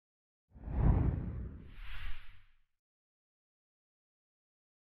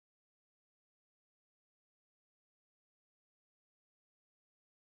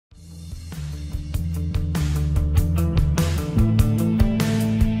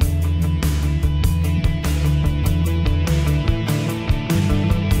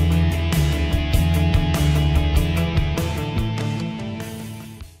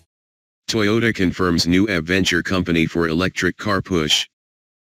Toyota confirms new EV venture company for electric car push.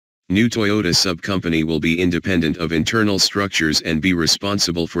 New Toyota sub-company will be independent of internal structures and be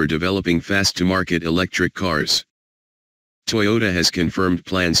responsible for developing fast-to-market electric cars. Toyota has confirmed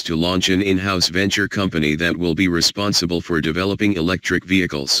plans to launch an in-house venture company that will be responsible for developing electric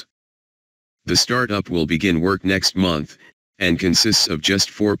vehicles. The startup will begin work next month, and consists of just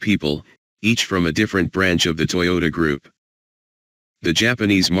 4 people, each from a different branch of the Toyota Group. The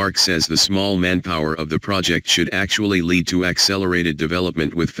Japanese marque says the small manpower of the project should actually lead to accelerated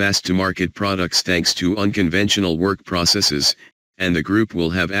development with fast-to-market products thanks to unconventional work processes, and the group will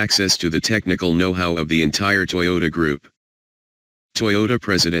have access to the technical know-how of the entire Toyota Group. Toyota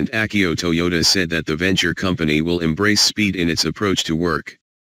President Akio Toyoda said that the venture company will embrace speed in its approach to work.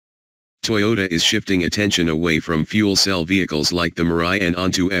 Toyota is shifting attention away from fuel cell vehicles like the Mirai and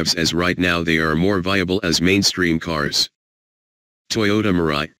onto EVs, as right now they are more viable as mainstream cars. Toyota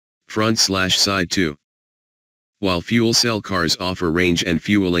Mirai, front/side 2. While fuel cell cars offer range and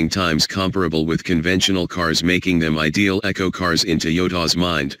fueling times comparable with conventional cars, making them ideal eco cars in Toyota's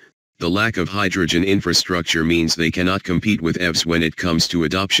mind, the lack of hydrogen infrastructure means they cannot compete with EVs when it comes to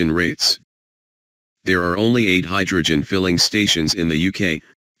adoption rates. There are only 8 hydrogen filling stations in the UK,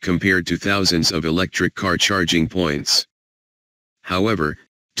 compared to thousands of electric car charging points. However,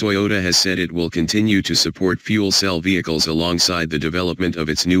 Toyota has said it will continue to support fuel cell vehicles alongside the development of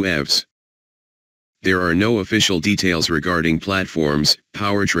its new EVs. There are no official details regarding platforms,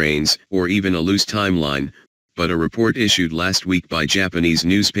 powertrains, or even a loose timeline, but a report issued last week by Japanese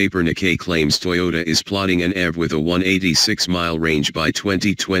newspaper Nikkei claims Toyota is plotting an EV with a 186-mile range by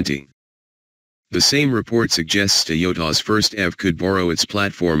 2020. The same report suggests Toyota's first EV could borrow its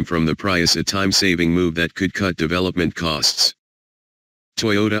platform from the Prius, a time-saving move that could cut development costs.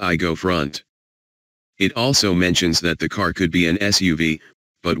 Toyota Aygo front. It also mentions that the car could be an SUV,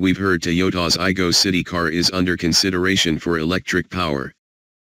 but we've heard Toyota's Aygo city car is under consideration for electric power.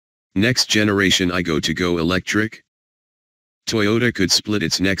 Next generation Aygo to go electric? Toyota could split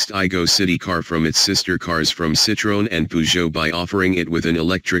its next Aygo city car from its sister cars from Citroën and Peugeot by offering it with an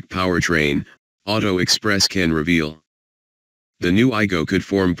electric powertrain, Auto Express can reveal. The new Aygo could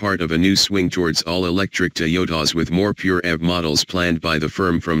form part of a new swing towards all-electric Toyotas, with more pure EV models planned by the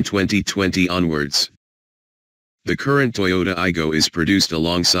firm from 2020 onwards. The current Toyota Aygo is produced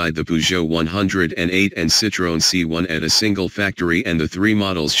alongside the Peugeot 108 and Citroën C1 at a single factory, and the 3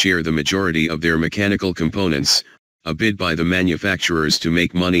 models share the majority of their mechanical components, a bid by the manufacturers to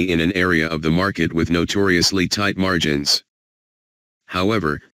make money in an area of the market with notoriously tight margins.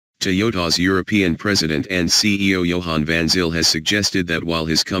 However, Toyota's European president and CEO Johan van Zyl has suggested that while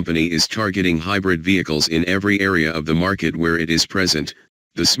his company is targeting hybrid vehicles in every area of the market where it is present,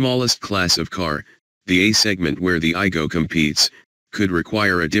 the smallest class of car, the A segment where the Aygo competes, could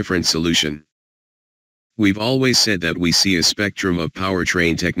require a different solution. We've always said that we see a spectrum of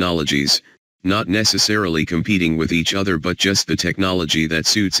powertrain technologies, not necessarily competing with each other, but just the technology that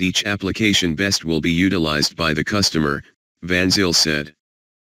suits each application best will be utilized by the customer, van Zyl said.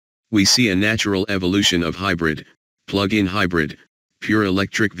 We see a natural evolution of hybrid, plug-in hybrid, pure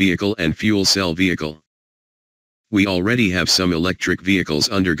electric vehicle and fuel cell vehicle. We already have some electric vehicles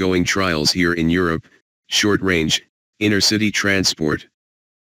undergoing trials here in Europe, short range, inner-city transport.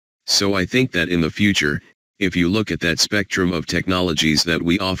 So I think that in the future, if you look at that spectrum of technologies that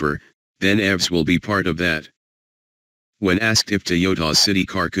we offer, then EVs will be part of that. When asked if Toyota's city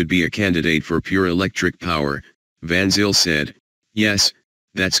car could be a candidate for pure electric power, van Zyl said, "Yes,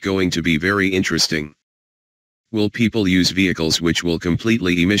 that's going to be very interesting. Will people use vehicles which will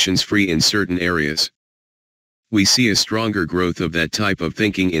completely emissions-free in certain areas? We see a stronger growth of that type of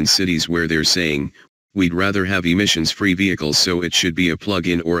thinking in cities where they're saying, we'd rather have emissions-free vehicles, so it should be a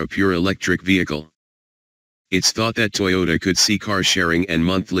plug-in or a pure electric vehicle." It's thought that Toyota could see car sharing and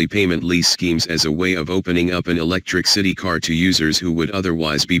monthly payment lease schemes as a way of opening up an electric city car to users who would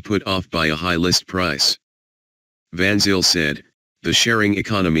otherwise be put off by a high list price. Van Zyl said, "The sharing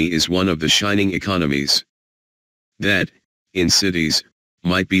economy is one of the shining economies. That, in cities,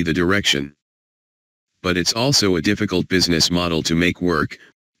 might be the direction. But it's also a difficult business model to make work,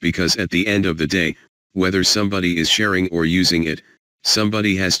 because at the end of the day, whether somebody is sharing or using it,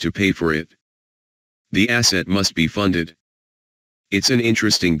 somebody has to pay for it. The asset must be funded. It's an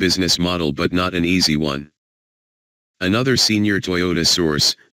interesting business model but not an easy one." Another senior Toyota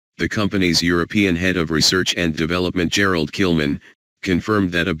source, the company's European head of research and development Gerald Kilman,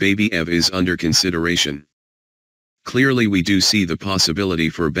 confirmed that a baby EV is under consideration. "Clearly we do see the possibility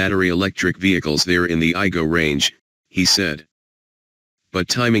for battery electric vehicles there in the Aygo range," he said. "But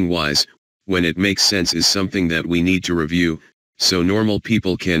timing-wise, when it makes sense is something that we need to review," so normal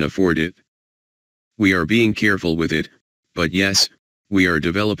people can afford it. We are being careful with it, but yes, we are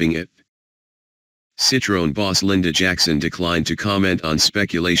developing it. Citroën boss Linda Jackson declined to comment on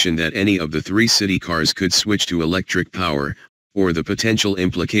speculation that any of the 3 city cars could switch to electric power, or the potential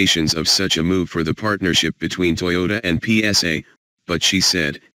implications of such a move for the partnership between Toyota and PSA, but she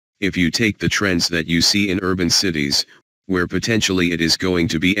said, if you take the trends that you see in urban cities, where potentially it is going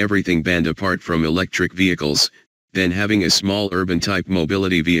to be everything banned apart from electric vehicles, then having a small urban type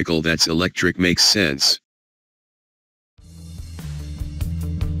mobility vehicle that's electric makes sense.